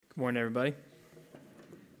Good morning, everybody.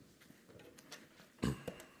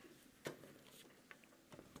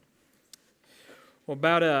 Well,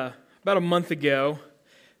 about a month ago,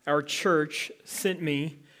 our church sent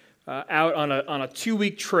me out on a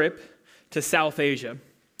 2-week trip to South Asia.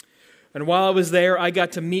 And while I was there, I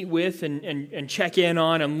got to meet with and check in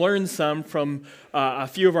on and learn some from a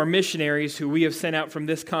few of our missionaries who we have sent out from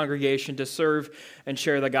this congregation to serve and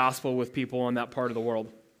share the gospel with people in that part of the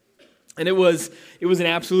world. And it was an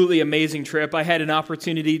absolutely amazing trip. I had an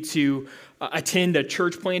opportunity to attend a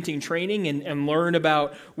church planting training and learn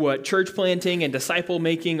about what church planting and disciple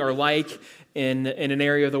making are like in an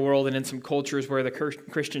area of the world and in some cultures where the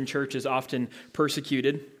Christian church is often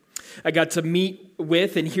persecuted. I got to meet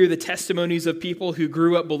with and hear the testimonies of people who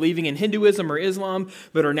grew up believing in Hinduism or Islam,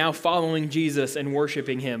 but are now following Jesus and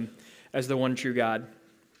worshiping him as the one true God.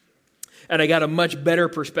 And I got a much better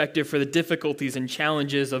perspective for the difficulties and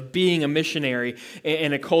challenges of being a missionary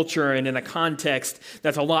in a culture and in a context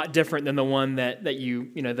that's a lot different than the one that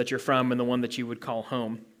you're from and the one that you would call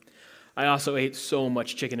home. I also ate so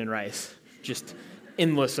much chicken and rice, just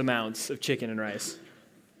endless amounts of chicken and rice.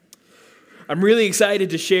 I'm really excited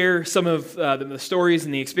to share some of the stories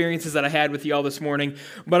and the experiences that I had with you all this morning,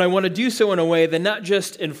 but I want to do so in a way that not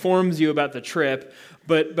just informs you about the trip,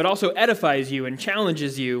 but also edifies you and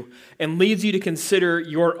challenges you and leads you to consider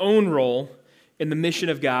your own role in the mission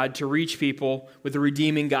of God to reach people with the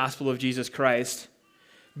redeeming gospel of Jesus Christ,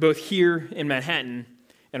 both here in Manhattan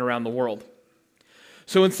and around the world.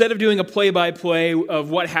 So instead of doing a play-by-play of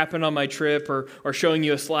what happened on my trip or showing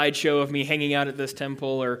you a slideshow of me hanging out at this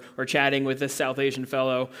temple or chatting with this South Asian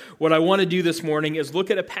fellow, what I want to do this morning is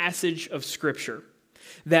look at a passage of Scripture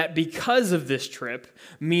that, because of this trip,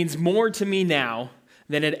 means more to me now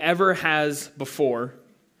than it ever has before,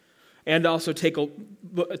 and also take a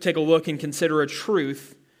look and consider a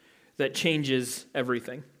truth that changes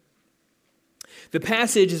everything. The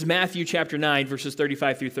passage is Matthew chapter 9, verses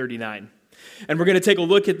 35 through 39. And we're going to take a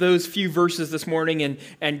look at those few verses this morning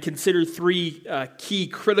and consider three key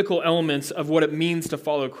critical elements of what it means to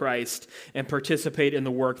follow Christ and participate in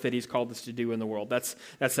the work that he's called us to do in the world. That's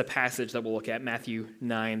the passage that we'll look at, Matthew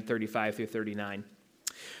 9, 35 through 39.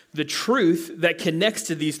 The truth that connects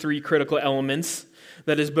to these three critical elements,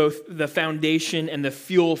 that is both the foundation and the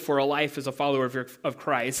fuel for a life as a follower of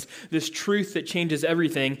Christ, this truth that changes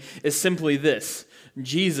everything is simply this: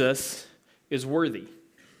 Jesus is worthy.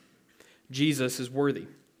 Jesus is worthy.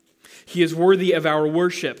 He is worthy of our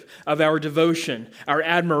worship, of our devotion, our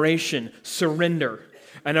admiration, surrender,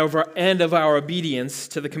 and of our obedience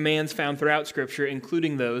to the commands found throughout Scripture,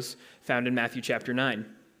 including those found in Matthew chapter 9.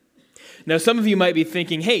 Now, some of you might be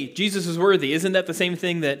thinking, hey, Jesus is worthy. Isn't that the same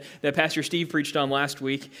thing that Pastor Steve preached on last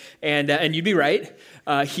week? And you'd be right.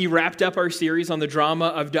 He wrapped up our series on the drama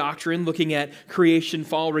of doctrine, looking at creation,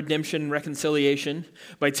 fall, redemption, reconciliation,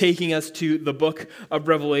 by taking us to the book of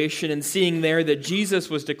Revelation and seeing there that Jesus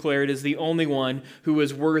was declared as the only one who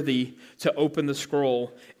was worthy to open the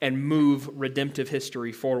scroll and move redemptive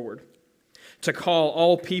history forward, to call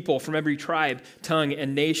all people from every tribe, tongue,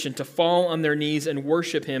 and nation to fall on their knees and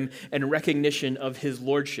worship him in recognition of his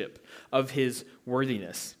lordship, of his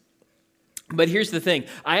worthiness. But here's the thing.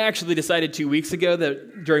 I actually decided 2 weeks ago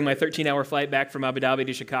that during my 13-hour flight back from Abu Dhabi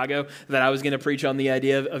to Chicago that I was going to preach on the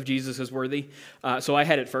idea of Jesus as worthy. So I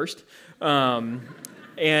had it first.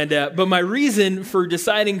 But my reason for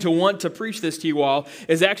deciding to want to preach this to you all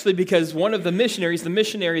is actually because one of the missionaries, the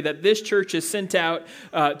missionary that this church has sent out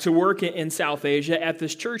to work in South Asia at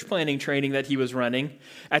this church planting training that he was running,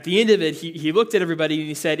 at the end of it, he looked at everybody and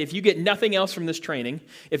he said, if you get nothing else from this training,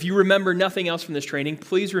 if you remember nothing else from this training,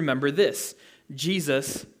 please remember this: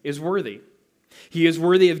 Jesus is worthy. He is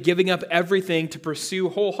worthy of giving up everything to pursue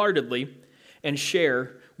wholeheartedly and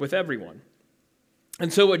share with everyone.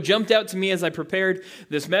 And so what jumped out to me as I prepared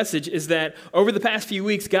this message is that over the past few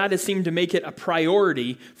weeks, God has seemed to make it a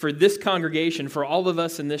priority for this congregation, for all of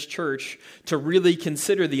us in this church, to really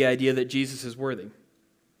consider the idea that Jesus is worthy.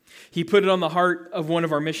 He put it on the heart of one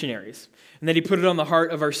of our missionaries, and then he put it on the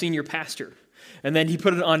heart of our senior pastor, and then he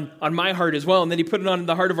put it on my heart as well, and then he put it on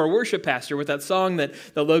the heart of our worship pastor with that song that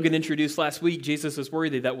Logan introduced last week, Jesus is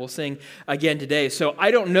Worthy, that we'll sing again today. So I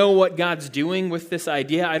don't know what God's doing with this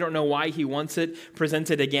idea. I don't know why he wants it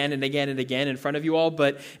presented again and again and again in front of you all,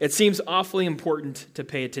 but it seems awfully important to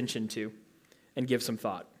pay attention to and give some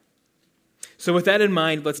thought. So with that in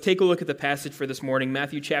mind, let's take a look at the passage for this morning,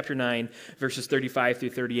 Matthew chapter 9, verses 35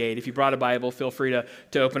 through 38. If you brought a Bible, feel free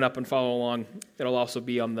to open up and follow along. It'll also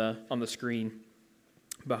be on the screen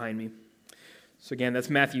behind me. So again, that's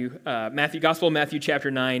Gospel of Matthew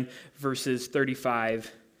chapter 9, verses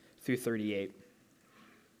 35 through 38.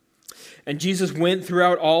 And Jesus went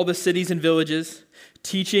throughout all the cities and villages,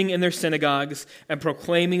 teaching in their synagogues and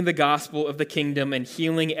proclaiming the gospel of the kingdom and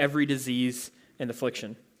healing every disease and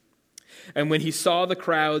affliction. And when he saw the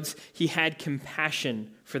crowds, he had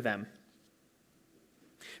compassion for them,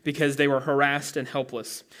 because they were harassed and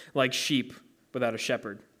helpless, like sheep without a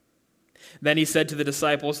shepherd. Then he said to the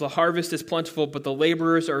disciples, "The harvest is plentiful, but the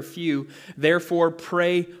laborers are few. Therefore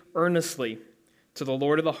pray earnestly to the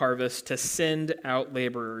Lord of the harvest to send out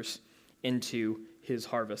laborers into his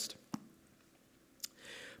harvest."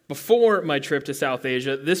 Before my trip to South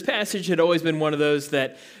Asia, this passage had always been one of those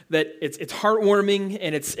that it's heartwarming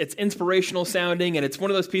and it's inspirational sounding, and it's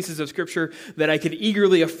one of those pieces of Scripture that I could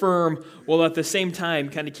eagerly affirm while at the same time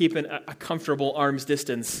kind of keeping a comfortable arm's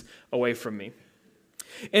distance away from me.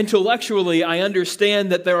 Intellectually, I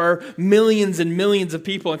understand that there are millions and millions of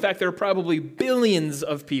people. In fact, there are probably billions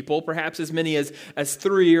of people, perhaps as many as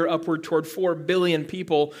 3 or upward toward 4 billion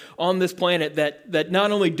people on this planet that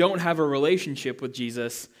not only don't have a relationship with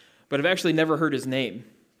Jesus, but have actually never heard his name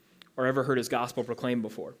or ever heard his gospel proclaimed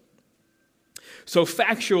before. So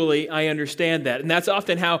factually, I understand that. And that's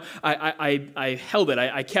often how I held it.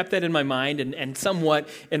 I kept that in my mind and somewhat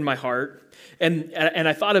in my heart. And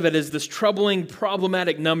I thought of it as this troubling,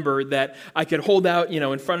 problematic number that I could hold out,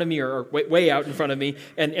 in front of me or way out in front of me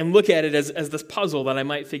and look at it as this puzzle that I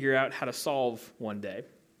might figure out how to solve one day.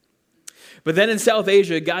 But then in South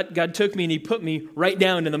Asia, God took me and he put me right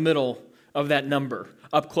down in the middle of that number,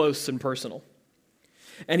 up close and personal.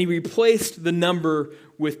 And he replaced the number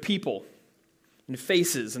with people and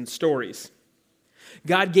faces and stories.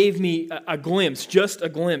 God gave me a glimpse, just a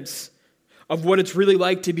glimpse, of what it's really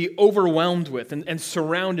like to be overwhelmed with and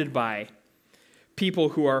surrounded by people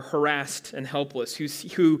who are harassed and helpless,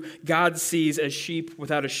 who God sees as sheep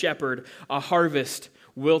without a shepherd, a harvest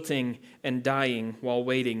wilting and dying while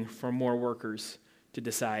waiting for more workers to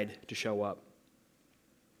decide to show up.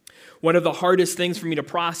 One of the hardest things for me to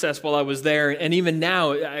process while I was there, and even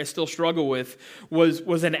now I still struggle with,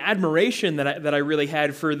 was an admiration that I really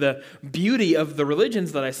had for the beauty of the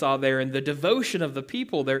religions that I saw there and the devotion of the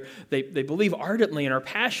people. They believe ardently and are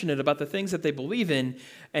passionate about the things that they believe in,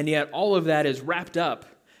 and yet all of that is wrapped up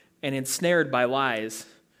and ensnared by lies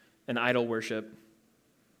and idol worship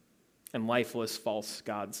and lifeless false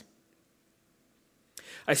gods.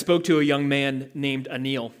 I spoke to a young man named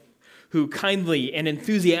Anil, who kindly and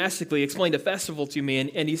enthusiastically explained a festival to me,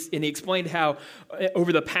 and he explained how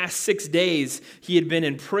over the past 6 days he had been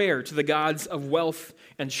in prayer to the gods of wealth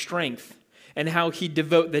and strength, and how he'd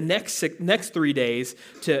devote the next 3 days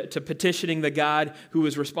to petitioning the God who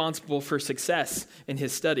was responsible for success in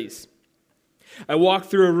his studies. I walked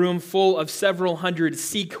through a room full of several hundred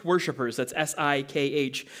Sikh worshipers, that's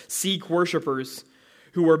S-I-K-H, Sikh worshipers,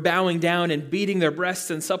 who were bowing down and beating their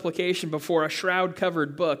breasts in supplication before a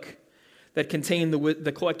shroud-covered book that contained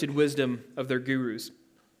the collected wisdom of their gurus.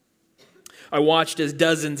 I watched as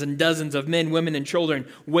dozens and dozens of men, women, and children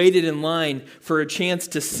waited in line for a chance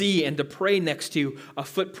to see and to pray next to a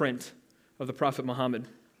footprint of the Prophet Muhammad.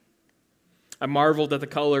 I marveled at the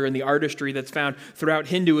color and the artistry that's found throughout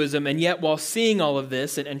Hinduism, and yet while seeing all of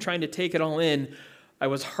this and trying to take it all in, I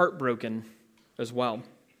was heartbroken as well.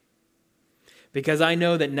 Because I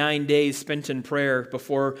know that 9 days spent in prayer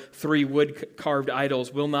before 3 wood-carved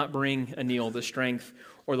idols will not bring Anil the strength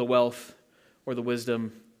or the wealth or the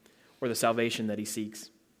wisdom or the salvation that he seeks.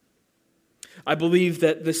 I believe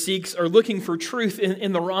that the Sikhs are looking for truth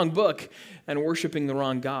in the wrong book and worshiping the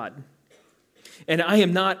wrong God. And I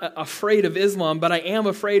am not afraid of Islam, but I am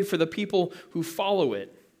afraid for the people who follow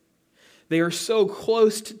it. They are so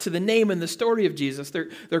close to the name and the story of Jesus.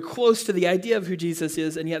 They're close to the idea of who Jesus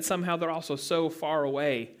is, and yet somehow they're also so far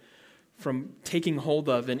away from taking hold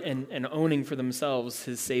of and owning for themselves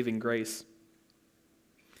his saving grace.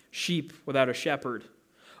 Sheep without a shepherd,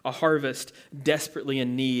 a harvest desperately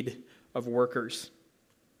in need of workers.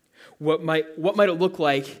 What might it look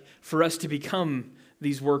like for us to become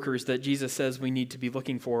these workers that Jesus says we need to be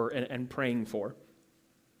looking for and praying for?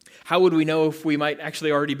 How would we know if we might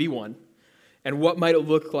actually already be one? And what might it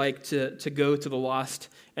look like to go to the lost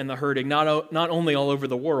and the hurting, not only all over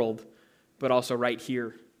the world, but also right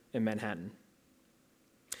here in Manhattan?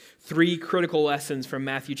 3 critical lessons from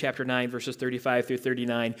Matthew chapter 9, verses 35 through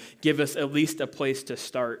 39 give us at least a place to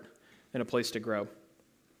start and a place to grow.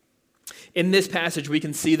 In this passage, we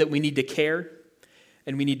can see that we need to care,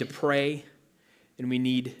 and we need to pray, and we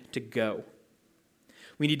need to go.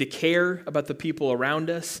 We need to care about the people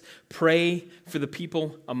around us, pray for the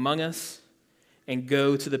people among us, and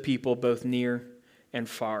go to the people both near and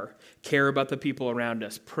far. Care about the people around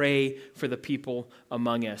us, pray for the people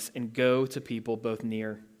among us, and go to people both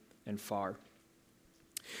near and far.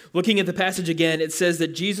 Looking at the passage again, it says that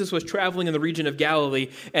Jesus was traveling in the region of Galilee,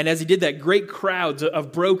 and as he did that, great crowds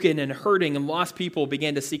of broken and hurting and lost people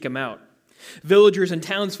began to seek him out. Villagers and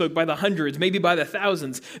townsfolk by the hundreds, maybe by the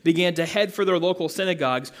thousands, began to head for their local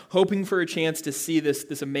synagogues, hoping for a chance to see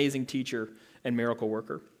this amazing teacher and miracle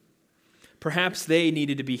worker. Perhaps they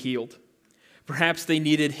needed to be healed. Perhaps they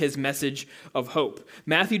needed his message of hope.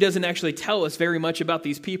 Matthew doesn't actually tell us very much about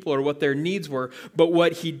these people or what their needs were, but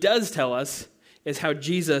what he does tell us is how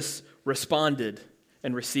Jesus responded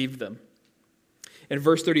and received them. In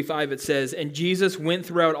verse 35 it says, "And Jesus went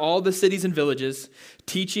throughout all the cities and villages,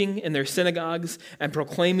 teaching in their synagogues and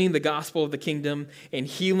proclaiming the gospel of the kingdom and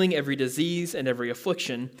healing every disease and every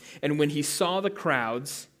affliction. And when he saw the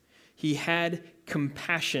crowds, he had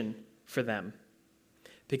compassion for them,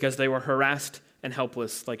 because they were harassed and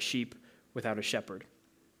helpless like sheep without a shepherd."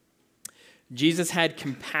 Jesus had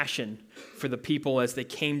compassion for the people as they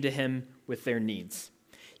came to him with their needs.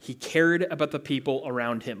 He cared about the people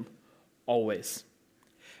around him, always.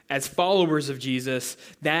 As followers of Jesus,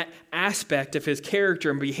 that aspect of his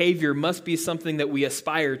character and behavior must be something that we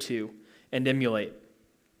aspire to and emulate.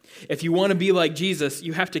 If you want to be like Jesus,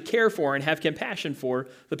 you have to care for and have compassion for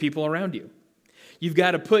the people around you. You've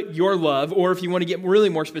got to put your love, or if you want to get really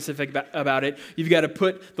more specific about it, you've got to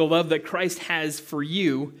put the love that Christ has for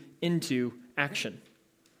you into action.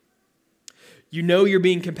 You know you're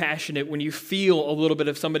being compassionate when you feel a little bit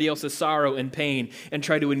of somebody else's sorrow and pain and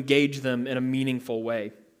try to engage them in a meaningful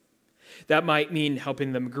way. That might mean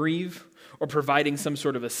helping them grieve, or providing some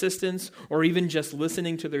sort of assistance, or even just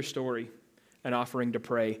listening to their story and offering to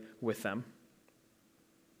pray with them.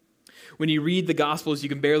 When you read the Gospels, you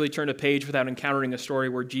can barely turn a page without encountering a story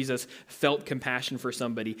where Jesus felt compassion for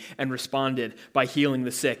somebody and responded by healing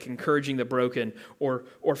the sick, encouraging the broken, or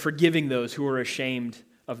forgiving those who are ashamed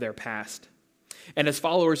of their past. And as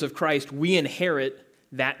followers of Christ, we inherit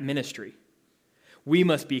that ministry. We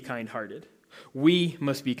must be kind-hearted. We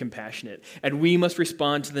must be compassionate. And we must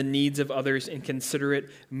respond to the needs of others in considerate,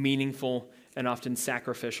 meaningful, and often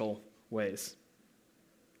sacrificial ways.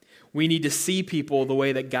 We need to see people the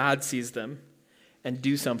way that God sees them and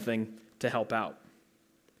do something to help out.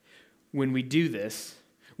 When we do this,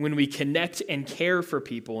 when we connect and care for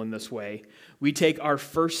people in this way, we take our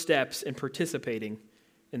first steps in participating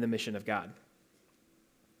in the mission of God.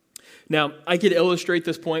 Now, I could illustrate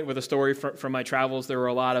this point with a story from my travels. There were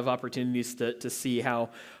a lot of opportunities to see how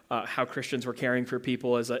Christians were caring for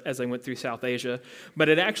people as I went through South Asia. But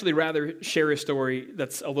I'd actually rather share a story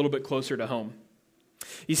that's a little bit closer to home.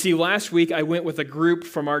 You see, last week I went with a group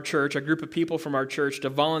from our church, a group of people from our church, to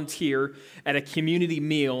volunteer at a community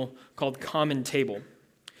meal called Common Table.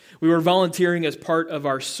 We were volunteering as part of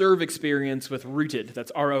our serve experience with Rooted.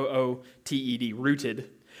 That's Rooted, Rooted.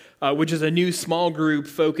 Which is a new small group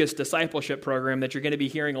focused discipleship program that you're going to be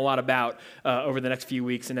hearing a lot about over the next few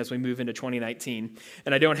weeks and as we move into 2019.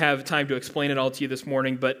 And I don't have time to explain it all to you this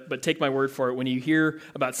morning, but take my word for it. When you hear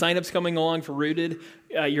about signups coming along for Rooted,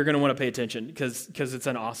 you're going to want to pay attention because it's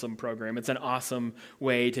an awesome program. It's an awesome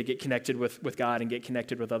way to get connected with God and get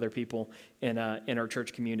connected with other people in our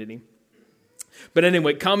church community. But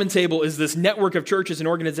anyway, Common Table is this network of churches and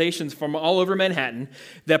organizations from all over Manhattan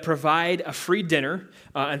that provide a free dinner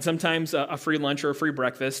and sometimes a free lunch or a free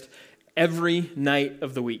breakfast every night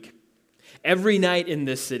of the week. Every night in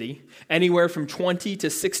this city, anywhere from 20 to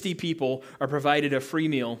 60 people are provided a free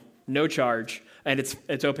meal, no charge, and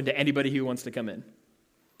it's open to anybody who wants to come in.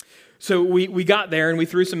 So we got there and we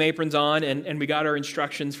threw some aprons on and we got our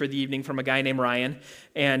instructions for the evening from a guy named Ryan.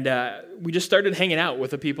 And we just started hanging out with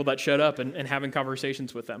the people that showed up and having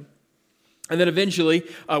conversations with them. And then eventually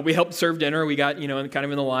we helped serve dinner. We got, kind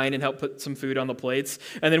of in the line and helped put some food on the plates.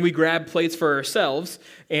 And then we grabbed plates for ourselves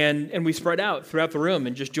and we spread out throughout the room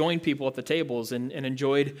and just joined people at the tables and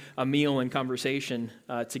enjoyed a meal and conversation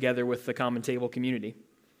together with the Common Table community.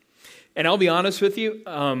 And I'll be honest with you,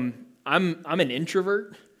 I'm an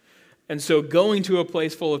introvert. And so going to a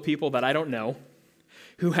place full of people that I don't know,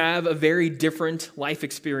 who have a very different life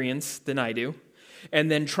experience than I do,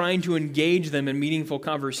 and then trying to engage them in meaningful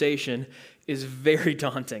conversation is very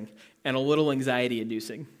daunting and a little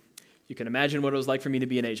anxiety-inducing. You can imagine what it was like for me to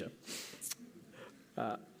be in Asia.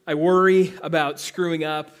 I worry about screwing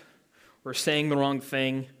up or saying the wrong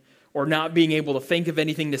thing, or not being able to think of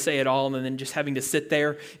anything to say at all, and then just having to sit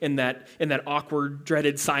there in that awkward,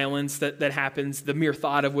 dreaded silence that happens, the mere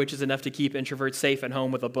thought of which is enough to keep introverts safe at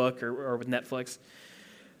home with a book or with Netflix.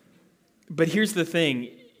 But here's the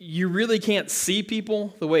thing. You really can't see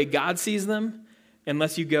people the way God sees them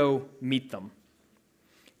unless you go meet them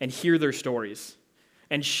and hear their stories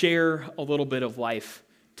and share a little bit of life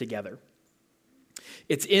together.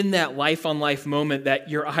 It's in that life-on-life moment that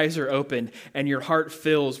your eyes are opened and your heart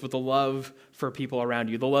fills with the love for people around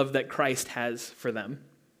you, the love that Christ has for them.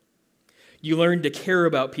 You learn to care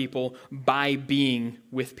about people by being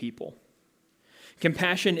with people.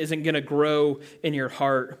 Compassion isn't going to grow in your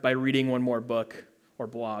heart by reading one more book or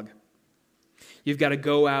blog. You've got to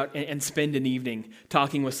go out and spend an evening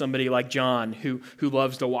talking with somebody like John, who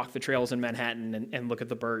loves to walk the trails in Manhattan and look at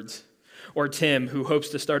the birds. Or Tim, who hopes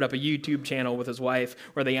to start up a YouTube channel with his wife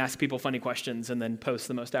where they ask people funny questions and then post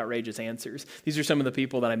the most outrageous answers. These are some of the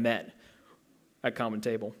people that I met at Common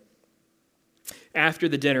Table. After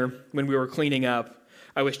the dinner, when we were cleaning up,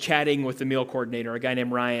 I was chatting with the meal coordinator, a guy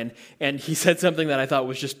named Ryan, and he said something that I thought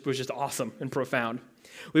was just awesome and profound.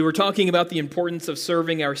 We were talking about the importance of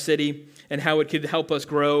serving our city and how it could help us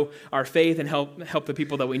grow our faith and help the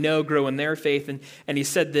people that we know grow in their faith. And he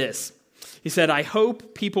said this. He said, I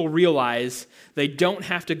hope people realize they don't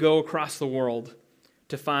have to go across the world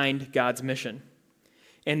to find God's mission.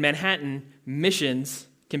 In Manhattan, missions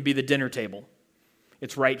can be the dinner table.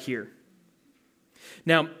 It's right here.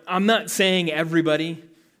 Now, I'm not saying everybody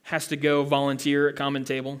has to go volunteer at Common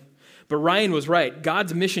Table, but Ryan was right.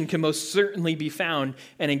 God's mission can most certainly be found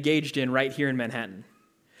and engaged in right here in Manhattan.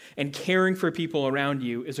 And caring for people around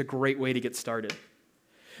you is a great way to get started.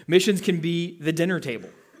 Missions can be the dinner table.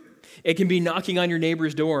 It can be knocking on your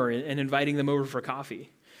neighbor's door and inviting them over for coffee.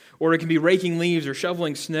 Or it can be raking leaves or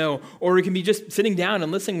shoveling snow. Or it can be just sitting down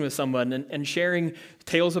and listening with someone and sharing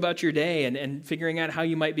tales about your day and figuring out how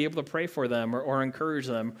you might be able to pray for them or encourage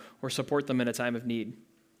them or support them in a time of need.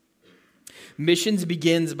 Missions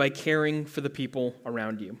begins by caring for the people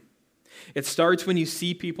around you. It starts when you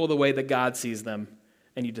see people the way that God sees them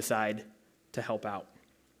and you decide to help out.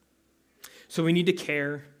 So we need to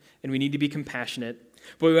care and we need to be compassionate.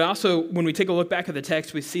 But we also, when we take a look back at the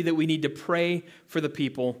text, we see that we need to pray for the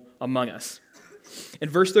people among us. In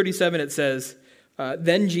verse 37, it says,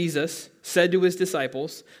 Then Jesus said to his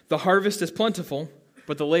disciples, The harvest is plentiful,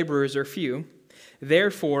 but the laborers are few.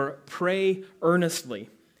 Therefore, pray earnestly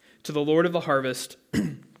to the Lord of the harvest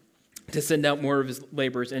to send out more of his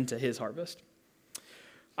laborers into his harvest.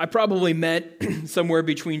 I probably met somewhere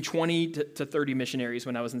between 20 to 30 missionaries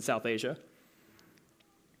when I was in South Asia.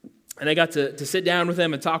 And I got to sit down with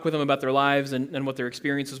them and talk with them about their lives and what their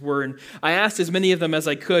experiences were. And I asked as many of them as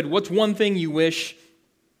I could, what's one thing you wish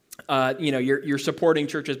your supporting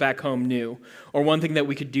churches back home knew? Or one thing that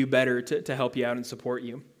we could do better to help you out and support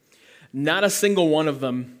you? Not a single one of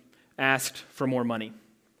them asked for more money.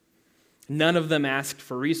 None of them asked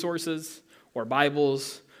for resources or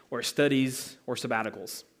Bibles or studies or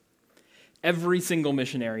sabbaticals. Every single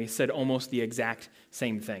missionary said almost the exact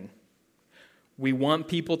same thing. We want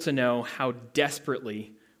people to know how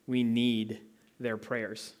desperately we need their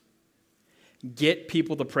prayers. Get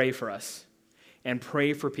people to pray for us and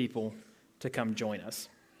pray for people to come join us.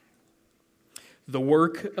 The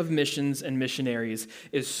work of missions and missionaries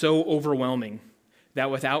is so overwhelming that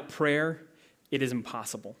without prayer, it is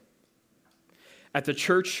impossible. At the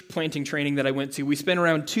church planting training that I went to, we spent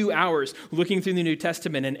around 2 hours looking through the New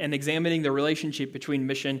Testament and examining the relationship between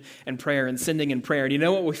mission and prayer and sending and prayer. And you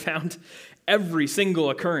know what we found? Every single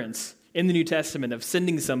occurrence in the New Testament of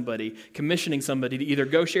sending somebody, commissioning somebody to either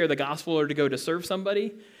go share the gospel or to go to serve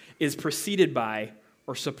somebody is preceded by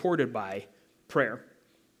or supported by prayer.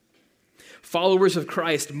 Followers of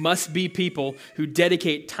Christ must be people who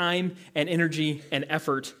dedicate time and energy and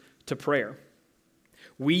effort to prayer.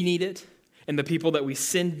 We need it. And the people that we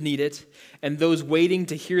send need it, and those waiting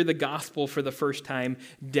to hear the gospel for the first time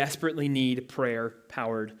desperately need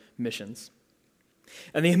prayer-powered missions.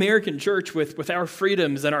 And the American church, with our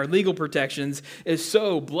freedoms and our legal protections, is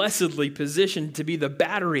so blessedly positioned to be the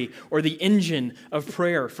battery or the engine of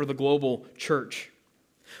prayer for the global church.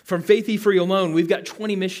 From Faith E-Free alone, we've got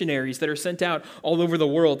 20 missionaries that are sent out all over the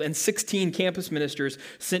world and 16 campus ministers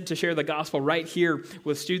sent to share the gospel right here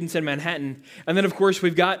with students in Manhattan. And then, of course,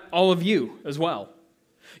 we've got all of you as well.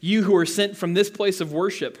 You who are sent from this place of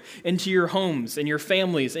worship into your homes and your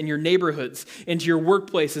families and your neighborhoods, into your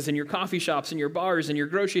workplaces and your coffee shops and your bars and your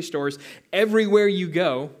grocery stores. Everywhere you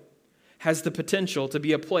go has the potential to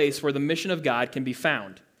be a place where the mission of God can be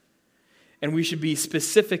found. And we should be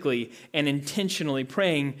specifically and intentionally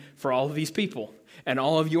praying for all of these people and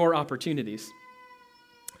all of your opportunities.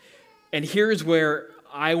 And here's where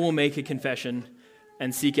I will make a confession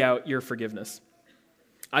and seek out your forgiveness.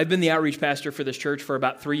 I've been the outreach pastor for this church for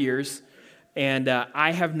about 3 years, and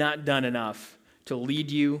I have not done enough to lead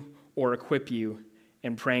you or equip you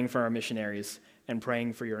in praying for our missionaries and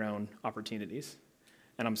praying for your own opportunities.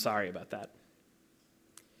 And I'm sorry about that.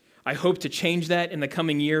 I hope to change that in the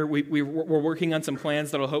coming year. We're working on some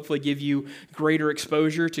plans that will hopefully give you greater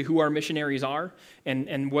exposure to who our missionaries are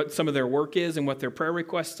and what some of their work is and what their prayer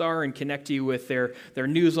requests are, and connect you with their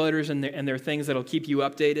newsletters and their things that will keep you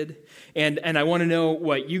updated. And I want to know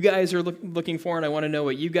what you guys are looking for, and I want to know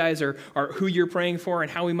what you guys are who you're praying for,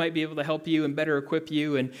 and how we might be able to help you and better equip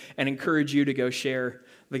you and encourage you to go share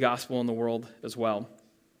the gospel in the world as well.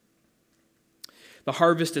 The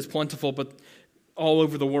harvest is plentiful, but all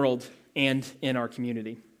over the world and in our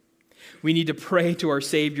community. We need to pray to our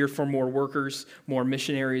Savior for more workers, more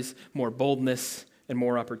missionaries, more boldness, and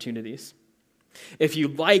more opportunities. If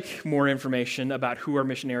you'd like more information about who our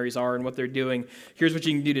missionaries are and what they're doing, here's what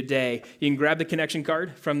you can do today. You can grab the connection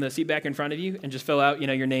card from the seat back in front of you and just fill out,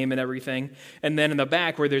 your name and everything. And then in the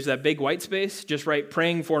back where there's that big white space, just write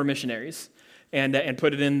 "praying for missionaries" and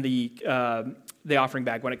put it in the offering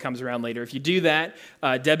bag when it comes around later. If you do that,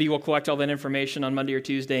 Debbie will collect all that information on Monday or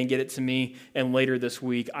Tuesday and get it to me, and later this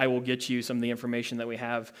week I will get you some of the information that we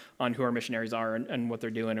have on who our missionaries are and what they're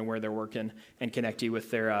doing and where they're working, and connect you with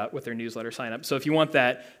their newsletter sign up. So if you want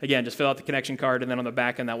that, again, just fill out the connection card, and then on the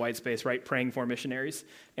back in that white space, write "praying for missionaries,"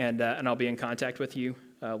 and I'll be in contact with you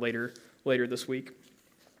later this week.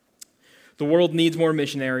 The world needs more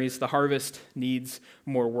missionaries. The harvest needs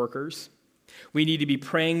more workers. We need to be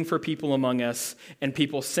praying for people among us and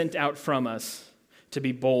people sent out from us to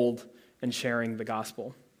be bold in sharing the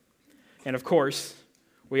gospel. And of course,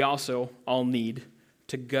 we also all need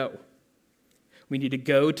to go. We need to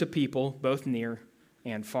go to people both near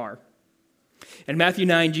and far. In Matthew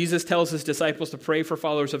 9, Jesus tells his disciples to pray for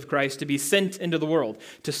followers of Christ to be sent into the world,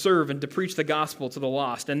 to serve and to preach the gospel to the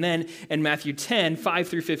lost. And then in Matthew 10, 5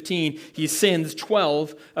 through 15, he sends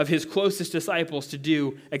 12 of his closest disciples to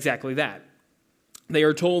do exactly that. They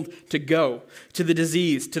are told to go to the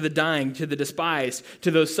diseased, to the dying, to the despised, to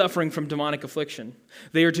those suffering from demonic affliction.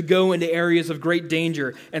 They are to go into areas of great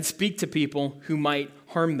danger and speak to people who might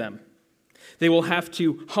harm them. They will have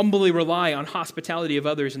to humbly rely on hospitality of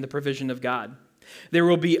others and the provision of God. There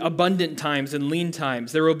will be abundant times and lean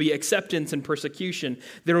times. There will be acceptance and persecution.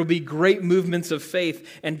 There will be great movements of faith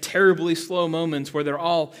and terribly slow moments where they're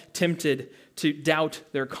all tempted to doubt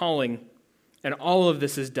their calling. And all of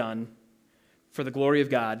this is done for the glory of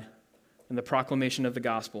God and the proclamation of the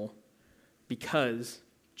gospel, because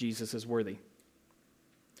Jesus is worthy.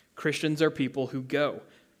 Christians are people who go.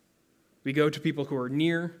 We go to people who are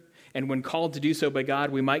near, and when called to do so by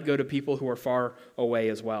God, we might go to people who are far away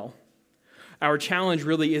as well. Our challenge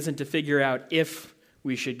really isn't to figure out if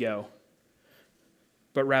we should go,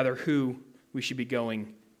 but rather who we should be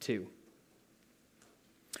going to.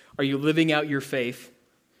 Are you living out your faith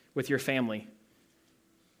with your family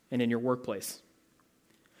and in your workplace?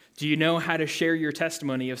 Do you know how to share your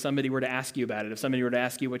testimony if somebody were to ask you about it? If somebody were to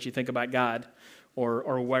ask you what you think about God,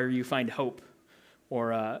 or where you find hope,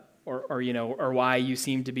 or why you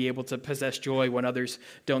seem to be able to possess joy when others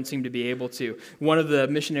don't seem to be able to? One of the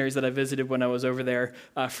missionaries that I visited when I was over there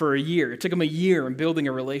for a year, it took him a year in building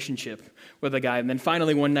a relationship with a guy, and then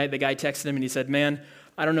finally one night the guy texted him and he said, "Man,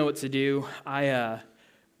 I don't know what to do. I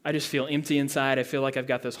just feel empty inside. I feel like I've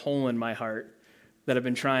got this hole in my heart that I've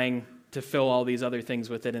been trying to fill all these other things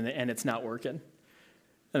with it, and it's not working."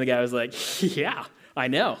 And the guy was like, "Yeah, I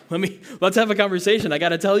know. Let's have a conversation. I got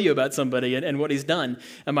to tell you about somebody and what he's done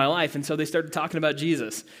in my life." And so they started talking about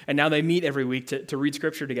Jesus, and now they meet every week to read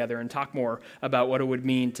Scripture together and talk more about what it would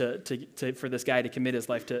mean for this guy to commit his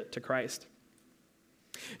life to Christ.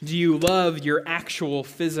 Do you love your actual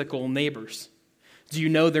physical neighbors? Do you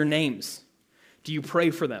know their names? Do you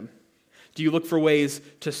pray for them? Do you look for ways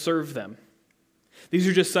to serve them? These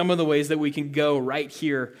are just some of the ways that we can go right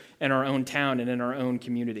here in our own town and in our own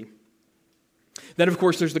community. Then, of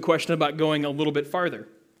course, there's the question about going a little bit farther.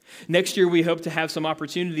 Next year, we hope to have some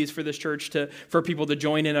opportunities for this church for people to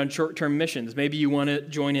join in on short-term missions. Maybe you want to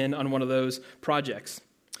join in on one of those projects.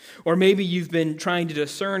 Or maybe you've been trying to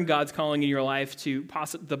discern God's calling in your life to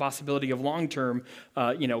the possibility of long-term,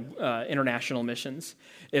 international missions.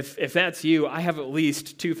 If that's you, I have at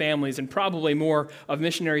least 2 families and probably more of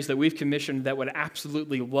missionaries that we've commissioned that would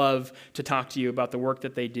absolutely love to talk to you about the work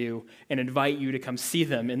that they do and invite you to come see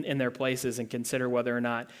them in their places and consider whether or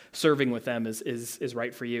not serving with them is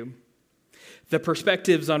right for you. The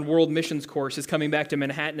Perspectives on World Missions course is coming back to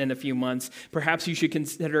Manhattan in a few months. Perhaps you should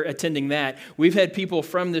consider attending that. We've had people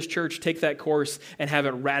from this church take that course and have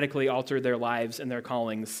it radically alter their lives and their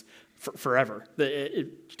callings forever.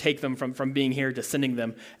 Take them from being here to sending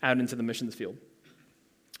them out into the missions field.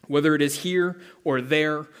 Whether it is here or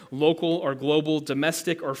there, local or global,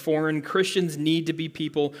 domestic or foreign, Christians need to be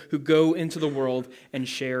people who go into the world and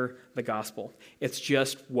share the gospel. It's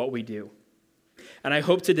just what we do. And I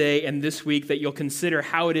hope today and this week that you'll consider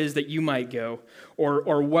how it is that you might go,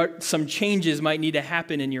 or what some changes might need to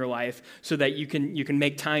happen in your life so that you can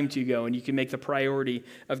make time to go and you can make the priority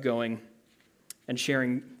of going and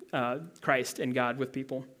sharing Christ and God with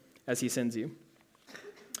people as he sends you.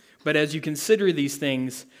 But as you consider these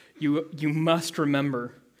things, you must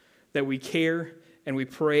remember that we care and we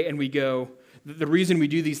pray and we go. The reason we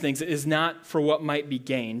do these things is not for what might be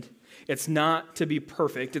gained. It's not to be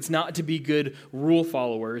perfect. It's not to be good rule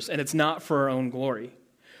followers, and it's not for our own glory.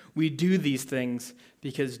 We do these things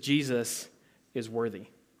because Jesus is worthy.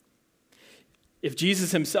 If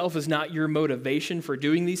Jesus himself is not your motivation for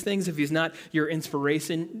doing these things, if he's not your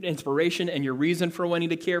inspiration and your reason for wanting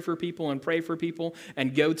to care for people and pray for people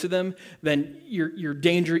and go to them, then you're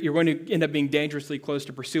going to end up being dangerously close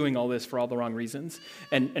to pursuing all this for all the wrong reasons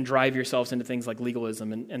and drive yourselves into things like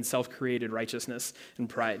legalism and self-created righteousness and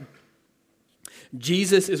pride.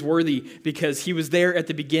 Jesus is worthy because he was there at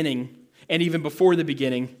the beginning and even before the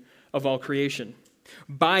beginning of all creation.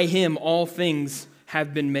 By him, all things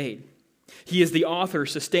have been made. He is the author,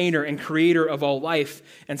 sustainer, and creator of all life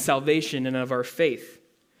and salvation and of our faith.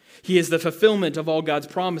 He is the fulfillment of all God's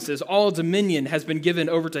promises. All dominion has been given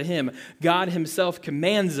over to him. God himself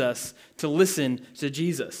commands us to listen to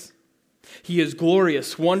Jesus. He is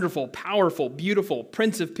glorious, wonderful, powerful, beautiful,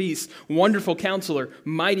 Prince of Peace, wonderful Counselor,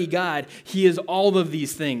 mighty God. He is all of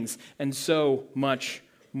these things and so much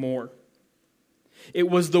more. It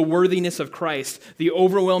was the worthiness of Christ, the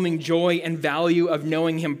overwhelming joy and value of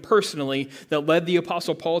knowing him personally that led the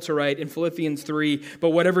Apostle Paul to write in Philippians 3,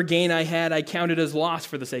 "But whatever gain I had, I counted as loss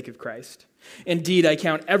for the sake of Christ. Indeed, I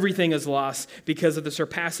count everything as loss because of the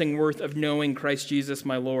surpassing worth of knowing Christ Jesus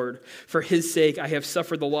my Lord. For his sake, I have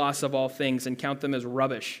suffered the loss of all things and count them as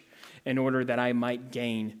rubbish in order that I might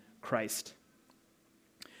gain Christ."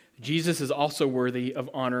 Jesus is also worthy of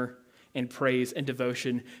honor and praise and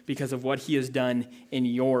devotion because of what he has done in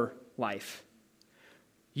your life.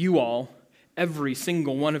 You all, every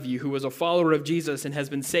single one of you who was a follower of Jesus and has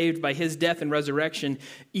been saved by his death and resurrection,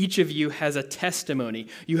 each of you has a testimony.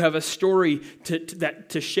 You have a story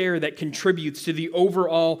to share that contributes to the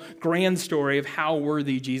overall grand story of how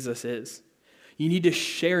worthy Jesus is. You need to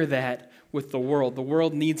share that with the world. The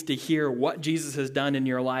world needs to hear what Jesus has done in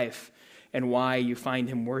your life and why you find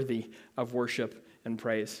him worthy of worship and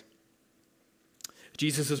praise.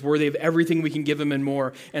 Jesus is worthy of everything we can give him and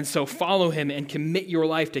more. And so follow him and commit your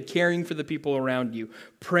life to caring for the people around you,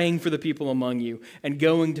 praying for the people among you, and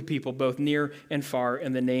going to people both near and far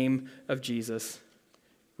in the name of Jesus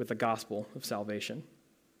with the gospel of salvation.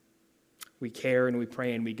 We care and we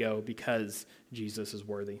pray and we go because Jesus is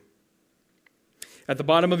worthy. At the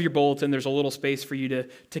bottom of your bulletin, there's a little space for you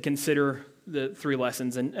to consider the 3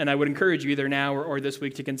 lessons. And I would encourage you either now or this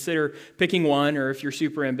week to consider picking one, or if you're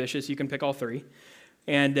super ambitious, you can pick all 3.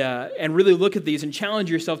 And really look at these and challenge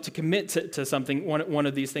yourself to commit to something, one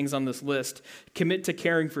of these things on this list. Commit to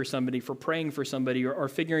caring for somebody, for praying for somebody, or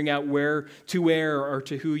figuring out where or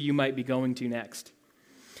to who you might be going to next.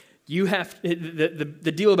 You have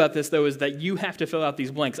the deal about this, though, is that you have to fill out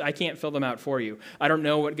these blanks. I can't fill them out for you. I don't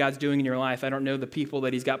know what God's doing in your life. I don't know the people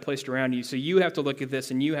that he's got placed around you. So you have to look at this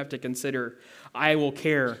and you have to consider, I will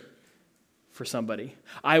care for somebody.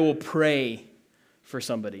 I will pray for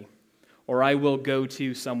somebody. Or I will go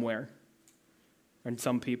to somewhere and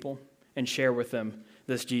some people and share with them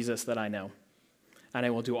this Jesus that I know. And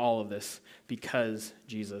I will do all of this because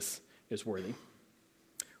Jesus is worthy.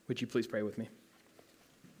 Would you please pray with me?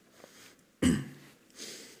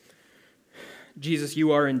 Jesus,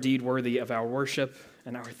 you are indeed worthy of our worship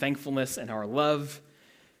and our thankfulness and our love,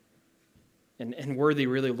 and worthy,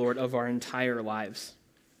 really, Lord, of our entire lives.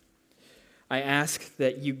 I ask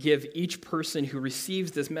that you give each person who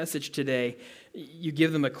receives this message today, you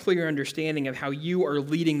give them a clear understanding of how you are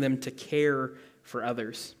leading them to care for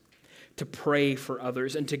others, to pray for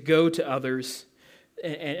others, and to go to others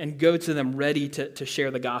and go to them ready to share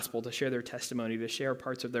the gospel, to share their testimony, to share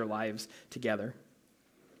parts of their lives together.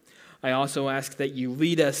 I also ask that you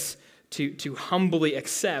lead us to humbly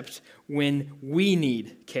accept when we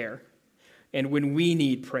need care and when we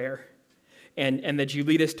need prayer. And that you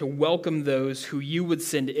lead us to welcome those who you would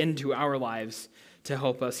send into our lives to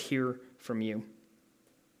help us hear from you.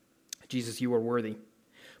 Jesus, you are worthy.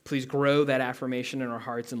 Please grow that affirmation in our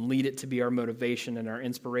hearts and lead it to be our motivation and our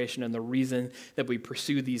inspiration and the reason that we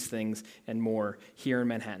pursue these things and more here in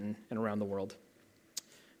Manhattan and around the world.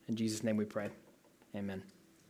 In Jesus' name we pray. Amen.